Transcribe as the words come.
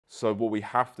So what we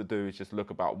have to do is just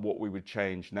look about what we would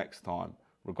change next time,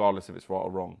 regardless if it's right or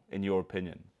wrong, in your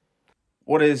opinion.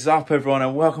 What is up, everyone,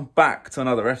 and welcome back to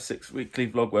another REFSIX weekly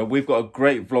vlog where we've got a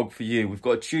great vlog for you. We've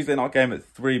got a Tuesday night game at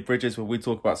Three Bridges where we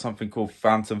talk about something called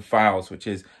phantom fouls, which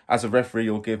is, as a referee,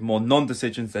 you'll give more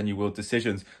non-decisions than you will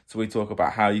decisions. So we talk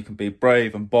about how you can be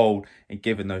brave and bold in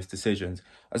giving those decisions.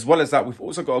 As well as that, we've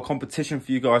also got a competition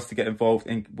for you guys to get involved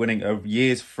in winning a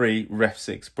year's free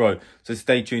REFSIX Pro. So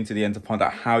stay tuned to the end to find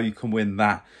out how you can win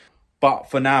that.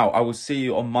 But for now, I will see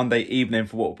you on Monday evening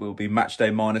for what will be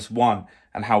Matchday -1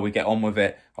 and how we get on with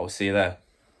it. I will see you there.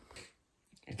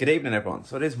 Good evening, everyone.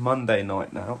 So it is Monday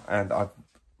night now, and I've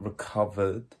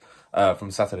recovered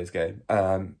from Saturday's game.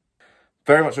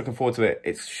 Very much looking forward to it.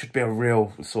 It should be a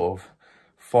real sort of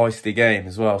feisty game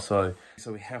as well. So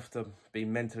we have to be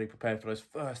mentally prepared for those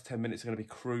first 10 minutes. Are going to be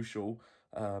crucial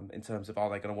in terms of are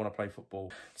they going to want to play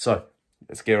football. So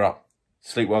let's gear up.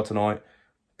 Sleep well tonight.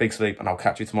 Big sleep, and I'll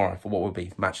catch you tomorrow for what will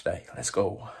be match day. Let's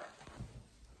go.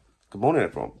 Good morning,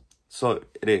 everyone. So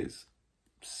it is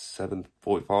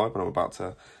 7:45 and I'm about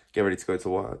to get ready to go to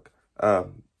work.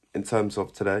 In terms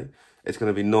of today, it's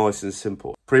going to be nice and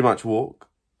simple. Pre-match walk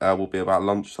will be about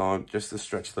lunchtime, just to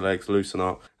stretch the legs, loosen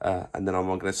up, and then I'm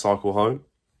going to cycle home,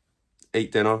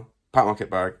 eat dinner, pack my kit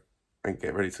bag, and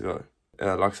get ready to go.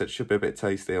 Like I said, it should be a bit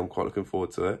tasty. I'm quite looking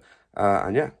forward to it.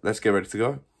 And yeah, let's get ready to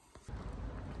go.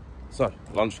 So,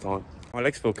 lunchtime. My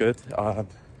legs feel good.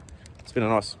 It's been a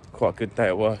nice, quite a good day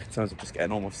at work in terms of just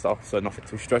getting on with stuff, so nothing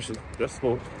too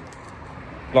stressful.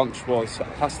 Lunch was a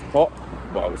pasta pot,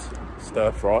 but it was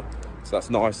stir fry, so that's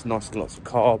nice and lots of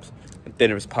carbs. And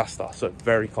dinner is pasta, so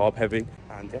very carb heavy.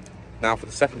 And yeah, now for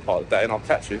the second part of the day, and I'll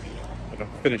catch you when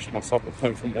I've finished my cycle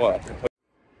home from work.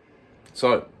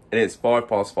 So, it is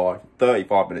 5:05,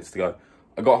 35 minutes to go.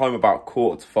 I got home about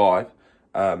 4:45.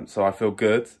 So I feel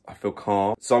good, I feel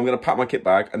calm. So I'm going to pack my kit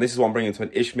bag, and this is what I'm bringing to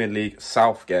an Isthmian League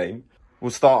South game.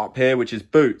 We'll start up here, which is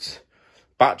boots,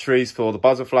 batteries for the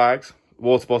buzzer flags,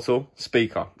 water bottle,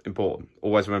 speaker, important.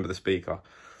 Always remember the speaker.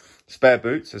 Spare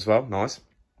boots as well, nice.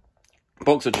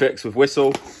 Box of tricks with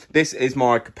whistle. This is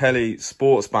my Capelli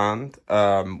sports band,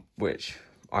 which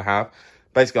I have.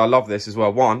 Basically, I love this as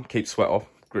well. 1, keeps sweat off,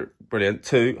 brilliant.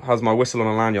 2, has my whistle on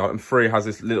a lanyard, and 3, has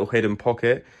this little hidden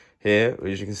pocket here,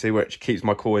 as you can see, which keeps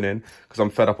my coin in, because I'm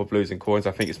fed up of losing coins.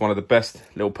 I think it's one of the best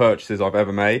little purchases I've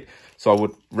ever made. So I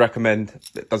would recommend,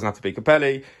 it doesn't have to be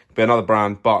Capelli, it could be another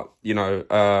brand, but, you know,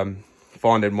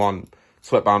 finding one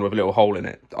sweatband with a little hole in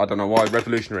it, I don't know why,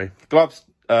 revolutionary. Gloves,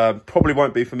 probably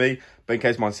won't be for me, but in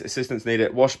case my assistants need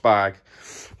it. Wash bag.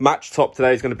 Match top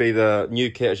today is going to be the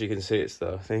new kit, as you can see, it's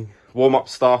the thing. Warm-up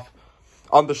stuff.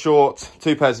 Undershorts,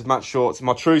 2 pairs of match shorts,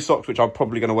 my true socks, which I'm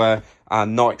probably going to wear,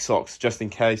 and Nike socks, just in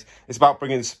case. It's about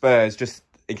bringing spares, just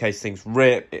in case things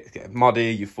rip, it gets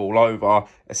muddy, you fall over.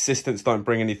 Assistants don't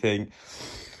bring anything.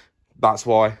 That's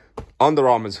why. Under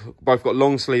Armour's both got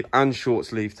long sleeve and short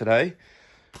sleeve today.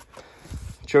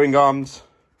 Chewing gums,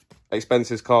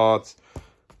 expenses cards.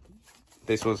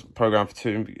 This was programmed for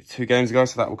two games ago,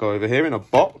 so that will go over here in a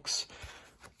box.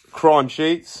 Crime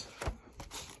sheets,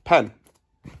 pen.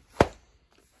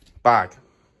 Bag,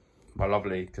 my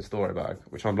lovely Castore bag,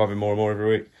 which I'm loving more and more every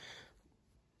week.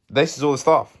 This is all the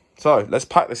stuff. So let's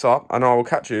pack this up, and I will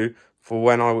catch you for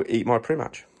when I will eat my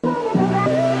pre-match.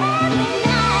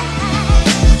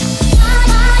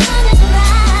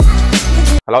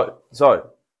 Hello. So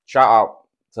shout out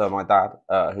to my dad,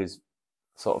 who's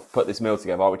sort of put this meal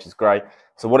together, which is great.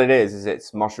 So what it is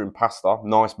it's mushroom pasta,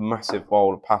 nice massive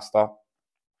bowl of pasta,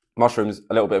 mushrooms,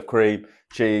 a little bit of cream,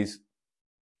 cheese,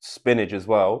 spinach as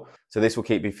well. So this will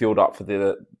keep me fueled up for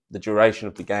the duration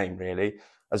of the game, really,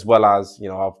 as well as, you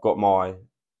know, I've got my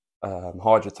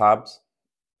Hydra tabs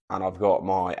and I've got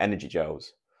my energy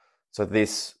gels. So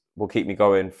this will keep me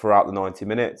going throughout the 90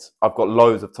 minutes. I've got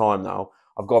loads of time now.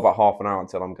 I've got about half an hour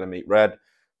until I'm going to meet Red.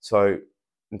 So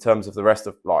in terms of the rest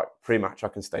of like pre-match, I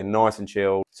can stay nice and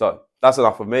chill. So that's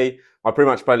enough of me. My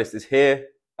pre-match playlist is here,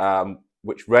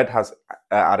 which Red has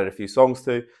added a few songs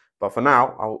to. But for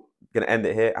now, I'm going to end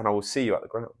it here, and I will see you at the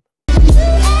ground.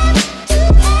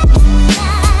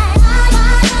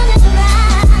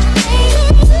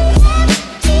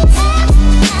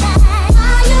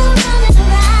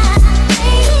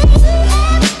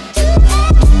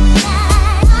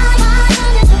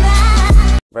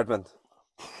 Redmond.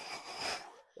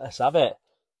 Let's have it.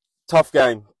 Tough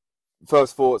game.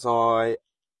 First thoughts, that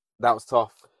was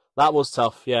tough. That was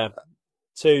tough, yeah.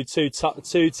 Two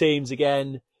teams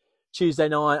again. Tuesday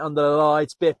night under the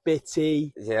lights, bit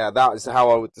bitty. Yeah, that is how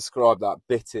I would describe that,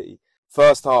 bitty.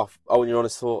 First half, Owen, your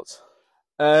honest thoughts?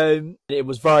 It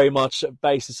was very much a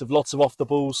basis of lots of off the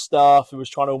ball stuff. It was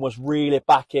trying to almost reel it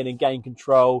back in and gain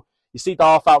control. You see the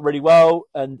half out really well,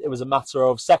 and it was a matter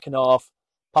of second half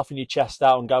puffing your chest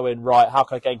out and going, right, how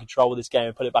can I gain control of this game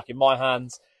and put it back in my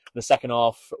hands? And the second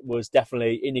half was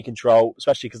definitely in your control,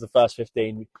 especially because the first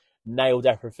 15 nailed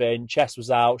everything. Chest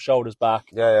was out, shoulders back,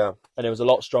 Yeah. and it was a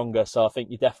lot stronger. So I think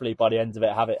you definitely by the end of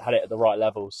it had it at the right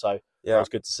level. So Yeah, it was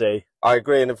good to see. I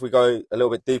agree. And if we go a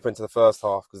little bit deeper into the first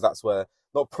half, because that's where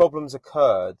not problems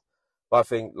occurred, but I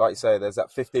think, like you say, there's that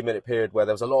 15-minute period where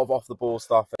there was a lot of off-the-ball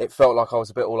stuff. It felt like I was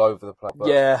a bit all over the place. But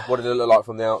yeah. What did it look like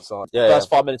from the outside? First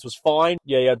 5 minutes was fine.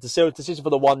 Yeah, decision for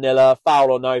the 1-0,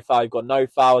 foul or no foul. You've got no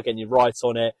foul. Again, you're right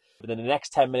on it. But then the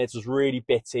next 10 minutes was really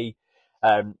bitty.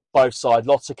 Both sides,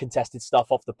 lots of contested stuff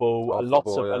off the ball,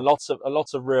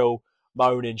 lots of real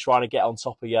moaning, trying to get on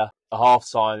top of you. At half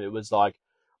time, it was like,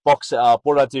 box it up.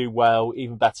 What did I do well?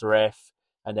 Even better if.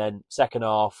 And then second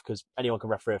half, because anyone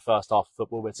can referee a first half of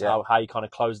football, it's how you kind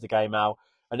of close the game out.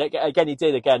 And again, he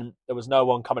did. Again, there was no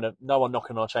one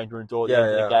knocking on our change room door at the end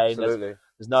of the game. Absolutely.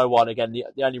 There's no one. Again,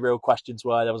 the only real questions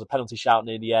were there was a penalty shout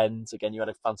near the end. Again, you had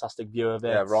a fantastic view of it.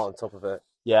 Yeah, right on top of it.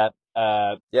 Yeah.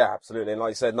 Yeah, absolutely. And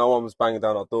like you said, no one was banging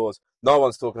down our doors. No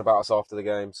one's talking about us after the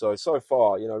game. So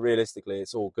far, realistically,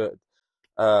 it's all good.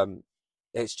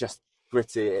 It's just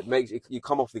gritty. It makes you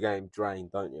come off the game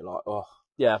drained, don't you? Like, oh.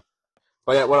 Yeah.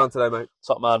 But yeah, well done today, mate.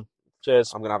 Top man.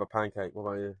 Cheers. I'm going to have a pancake. What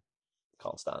about you?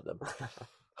 Can't stand them.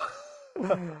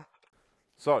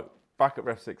 So, back at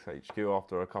REFSIX HQ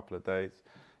after a couple of days.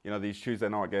 These Tuesday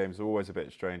night games are always a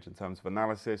bit strange in terms of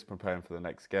analysis, preparing for the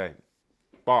next game.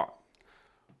 But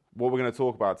what we're going to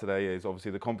talk about today is obviously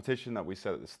the competition that we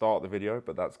said at the start of the video,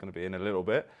 but that's going to be in a little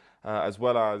bit, as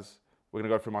well as we're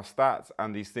going to go through my stats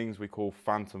and these things we call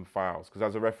phantom fouls. Because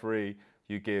as a referee,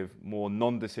 you give more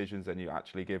non-decisions than you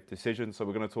actually give decisions. So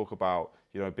we're going to talk about,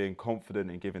 being confident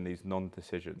in giving these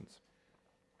non-decisions.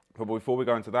 But before we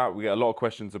go into that, we get a lot of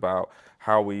questions about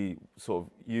how we sort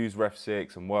of use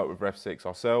REFSIX and work with REFSIX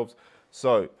ourselves.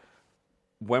 So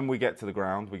when we get to the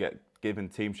ground, we get given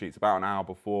team sheets about an hour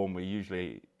before, and we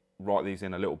usually write these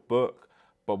in a little book.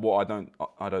 But what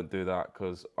I don't do that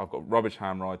because I've got rubbish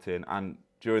handwriting, and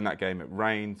during that game it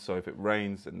rained. So if it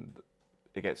rains and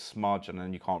it gets smudged, and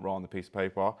then you can't write on the piece of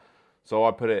paper. So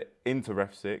I put it into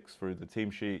REFSIX through the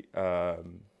team sheet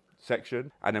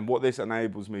section. And then what this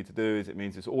enables me to do is it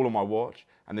means it's all on my watch.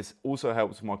 And this also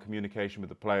helps with my communication with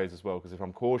the players as well. Because if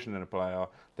I'm cautioning a player,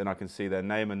 then I can see their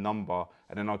name and number.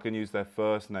 And then I can use their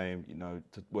first name,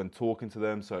 when talking to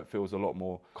them. So it feels a lot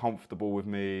more comfortable with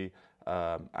me.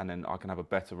 And then I can have a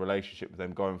better relationship with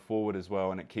them going forward as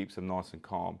well. And it keeps them nice and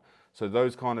calm. So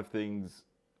those kind of things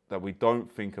that we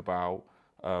don't think about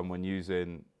when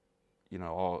using,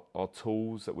 our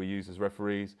tools that we use as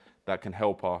referees that can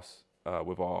help us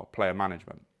with our player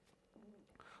management.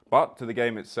 But to the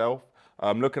game itself,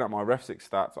 looking at my REFSIX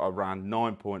stats, I ran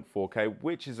 9.4k,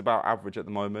 which is about average at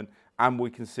the moment. And we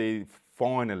can see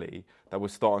finally that we're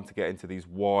starting to get into these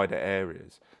wider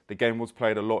areas. The game was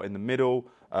played a lot in the middle,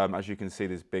 as you can see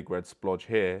this big red splodge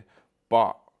here,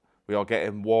 but we are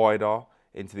getting wider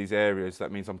into these areas.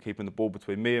 That means I'm keeping the ball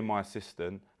between me and my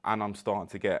assistant, and I'm starting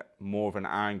to get more of an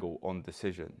angle on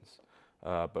decisions.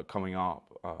 But coming up,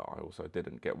 I also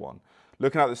didn't get one.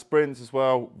 Looking at the sprints as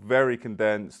well, very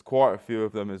condensed, quite a few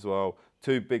of them as well.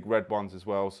 2 big red ones as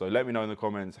well. So let me know in the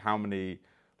comments how many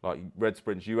red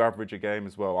sprints you average a game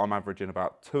as well. I'm averaging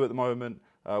about 2 at the moment,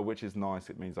 which is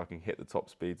nice. It means I can hit the top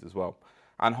speeds as well.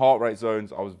 And heart rate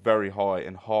zones, I was very high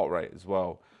in heart rate as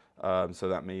well. So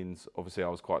that means, obviously, I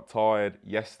was quite tired.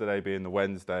 Yesterday being the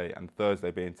Wednesday and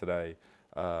Thursday being today,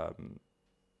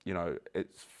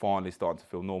 it's finally starting to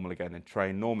feel normal again and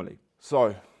train normally.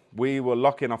 So we were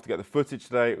lucky enough to get the footage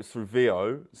today. It was through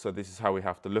VO, so this is how we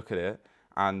have to look at it.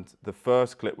 And the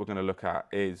first clip we're going to look at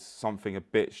is something a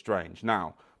bit strange.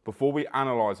 Now, before we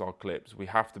analyse our clips, we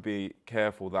have to be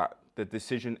careful that the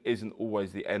decision isn't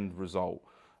always the end result.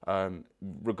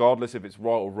 Regardless if it's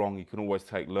right or wrong, you can always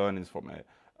take learnings from it.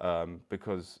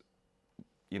 Because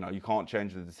you can't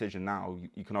change the decision now.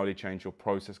 You can only change your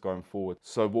process going forward.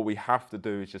 So what we have to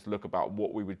do is just look about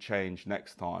what we would change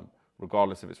next time,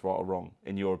 regardless if it's right or wrong,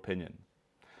 in your opinion.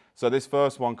 So this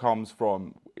first one comes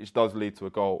from, which does lead to a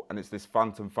goal, and it's this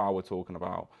phantom foul we're talking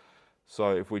about.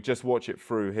 So if we just watch it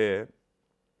through here,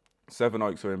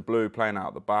 Sevenoaks are in blue, playing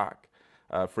out the back.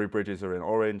 Three Bridges are in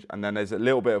orange, and then there's a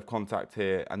little bit of contact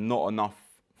here, and not enough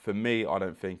for me, I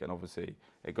don't think, and obviously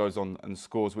it goes on and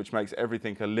scores, which makes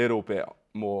everything a little bit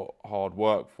more hard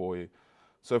work for you.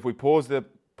 So if we pause the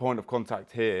point of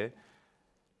contact here,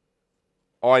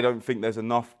 I don't think there's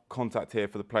enough contact here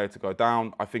for the player to go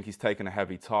down. I think he's taken a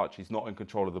heavy touch. He's not in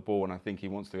control of the ball, and I think he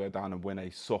wants to go down and win a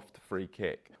soft free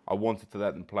kick. I wanted to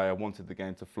let them play. I wanted the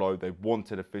game to flow. They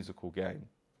wanted a physical game.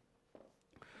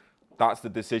 That's the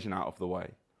decision out of the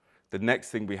way. The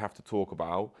next thing we have to talk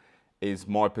about is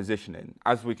my positioning.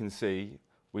 As we can see,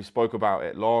 we spoke about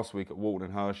it last week at Walton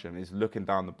and Hersham, is looking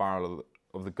down the barrel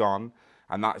of the gun,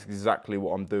 and that's exactly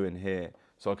what I'm doing here.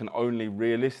 So I can only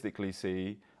realistically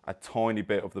see a tiny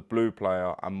bit of the blue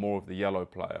player and more of the yellow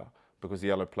player, because the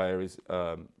yellow player is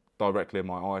directly in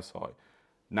my eyesight.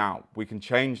 Now, we can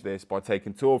change this by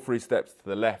taking 2 or 3 steps to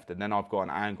the left, and then I've got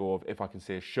an angle of if I can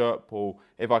see a shirt pull,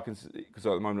 if I can, because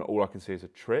at the moment all I can see is a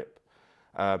trip,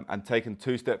 and taking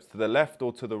 2 steps to the left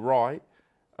or to the right,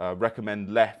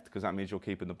 recommend left, because that means you're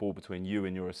keeping the ball between you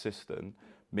and your assistant,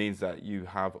 means that you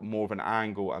have more of an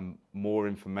angle and more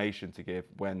information to give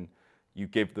when you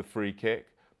give the free kick,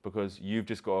 because you've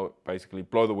just got to basically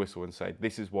blow the whistle and say,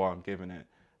 this is why I'm giving it,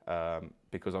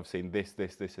 because I've seen this,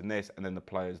 this, this, and this, and then the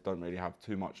players don't really have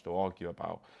too much to argue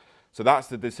about. So that's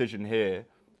the decision here.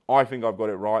 I think I've got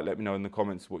it right. Let me know in the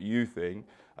comments what you think.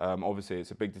 Obviously,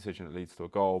 it's a big decision that leads to a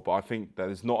goal, but I think that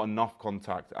there's not enough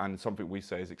contact, and something we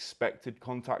say is expected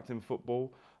contact in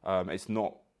football. It's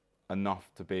not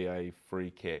enough to be a free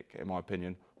kick, in my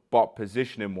opinion. But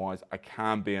positioning-wise, I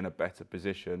can be in a better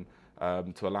position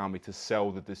to allow me to sell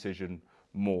the decision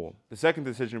more. The second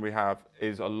decision we have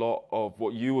is a lot of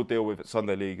what you will deal with at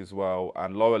Sunday League as well,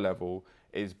 and lower level,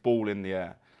 is ball in the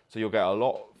air. So you'll get a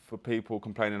lot for people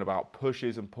complaining about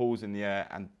pushes and pulls in the air,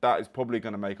 and that is probably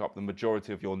going to make up the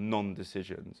majority of your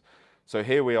non-decisions. So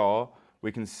here we are.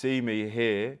 We can see me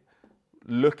here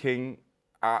looking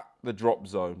at the drop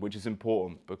zone, which is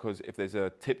important, because if there's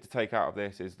a tip to take out of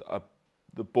this is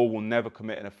the ball will never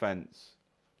commit an offence,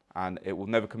 and it will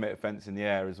never commit offence in the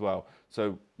air as well.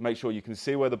 So make sure you can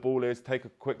see where the ball is, take a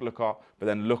quick look up, but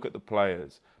then look at the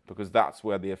players, because that's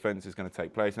where the offence is going to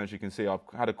take place. And as you can see, I've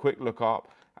had a quick look up,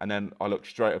 and then I look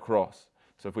straight across.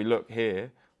 So if we look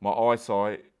here, my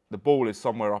eyesight, the ball is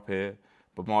somewhere up here,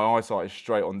 but my eyesight is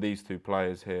straight on these 2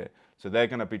 players here. So they're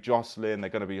going to be jostling, they're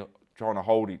going to be trying to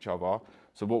hold each other.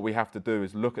 So what we have to do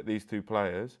is look at these 2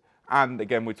 players. And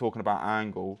again, we're talking about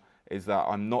angle, is that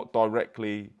I'm not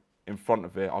directly in front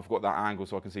of it. I've got that angle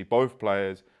so I can see both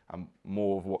players and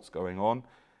more of what's going on.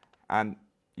 And,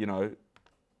 you know,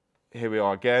 here we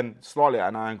are again, slightly at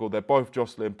an angle. They're both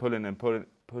jostling, pulling and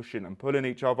pushing and pulling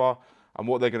each other. And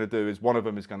what they're going to do is one of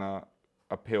them is going to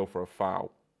appeal for a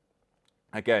foul.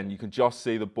 Again, you can just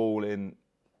see the ball in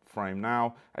frame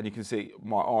now, and you can see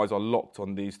my eyes are locked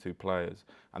on these 2 players.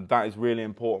 And that is really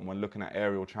important when looking at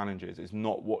aerial challenges. It's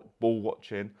not what ball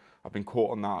watching. I've been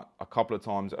caught on that a couple of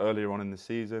times earlier on in the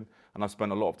season, and I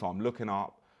spent a lot of time looking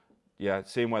up,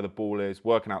 seeing where the ball is,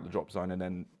 working out the drop zone, and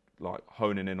then like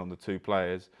honing in on the 2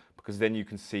 players, because then you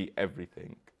can see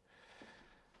everything.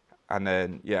 And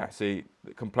then, see,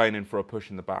 complaining for a push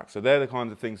in the back. So they're the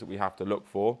kinds of things that we have to look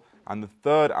for. And the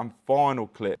third and final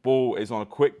clip, ball is on a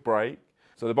quick break.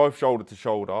 So they're both shoulder to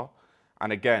shoulder.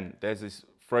 And again, there's this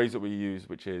phrase that we use,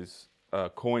 which is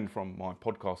coined from my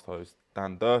podcast host,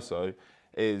 Dan Durso,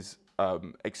 is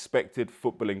expected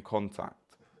footballing contact.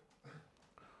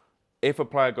 If a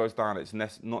player goes down, it's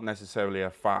not necessarily a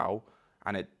foul,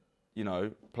 and it, you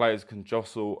know, players can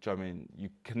jostle. I mean, you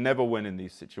can never win in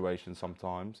these situations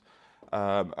sometimes.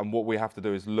 And what we have to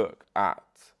do is look at,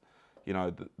 you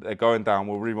know, they're going down.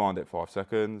 We'll rewind it 5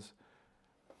 seconds.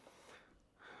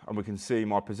 And we can see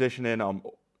my positioning. I'm,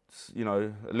 you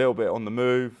know, a little bit on the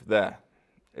move there.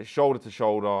 It's shoulder to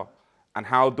shoulder. And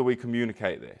how do we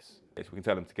communicate this? We can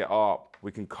tell them to get up.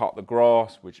 We can cut the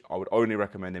grass, which I would only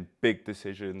recommend in big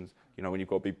decisions. You know, when you've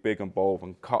got to be big and bold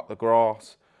and cut the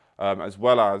grass, as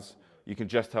well as you can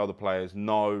just tell the players,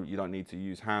 no, you don't need to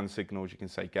use hand signals. You can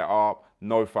say, get up,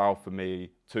 no foul for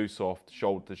me, too soft,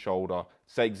 shoulder to shoulder.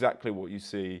 Say exactly what you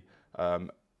see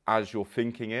as you're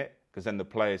thinking it, because then the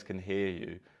players can hear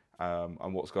you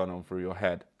and what's going on through your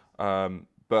head.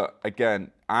 But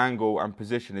again, angle and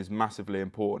position is massively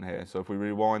important here. So if we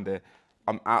rewind it,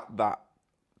 I'm at that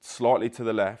slightly to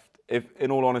the left. If,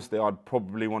 in all honesty, I'd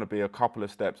probably want to be a couple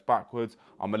of steps backwards.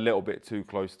 I'm a little bit too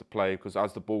close to play, because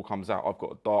as the ball comes out, I've got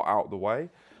to dart out the way,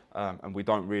 and we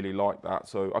don't really like that.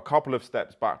 So a couple of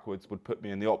steps backwards would put me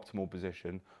in the optimal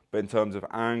position. But in terms of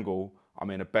angle,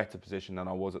 I'm in a better position than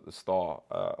I was at the start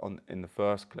in the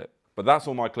first clip. But that's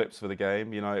all my clips for the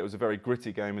game. You know, it was a very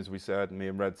gritty game, as we said, me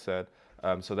and Red said.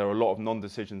 So there are a lot of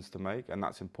non-decisions to make, and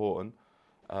that's important.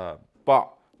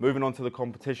 But moving on to the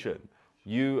competition,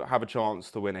 you have a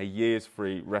chance to win a year's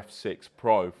free REFSIX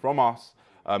Pro from us.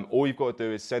 All you've got to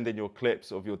do is send in your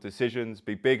clips of your decisions,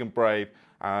 be big and brave,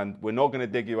 and we're not going to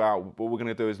dig you out. What we're going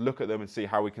to do is look at them and see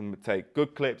how we can take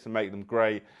good clips and make them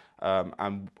great.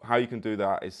 And how you can do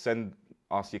that is send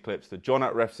us your clips to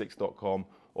john@refsix.com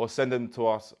or send them to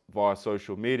us via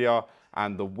social media.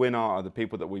 And the winner are the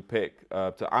people that we pick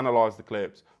to analyse the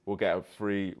clips will get a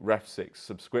free REFSIX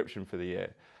subscription for the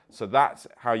year. So that's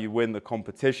how you win the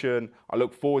competition. I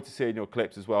look forward to seeing your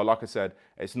clips as well. Like I said,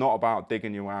 it's not about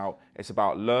digging you out. It's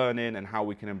about learning and how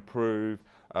we can improve.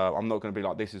 I'm not going to be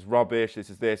like, this is rubbish, this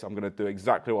is this. I'm going to do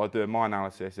exactly what I do in my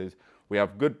analysis is we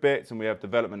have good bits and we have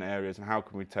development areas, and how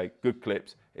can we take good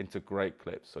clips into great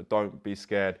clips. So don't be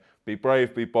scared. Be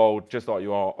brave, be bold, just like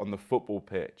you are on the football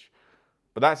pitch.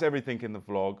 But that's everything in the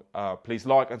vlog. Please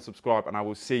like and subscribe, and I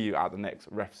will see you at the next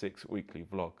REFSIX weekly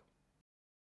vlog.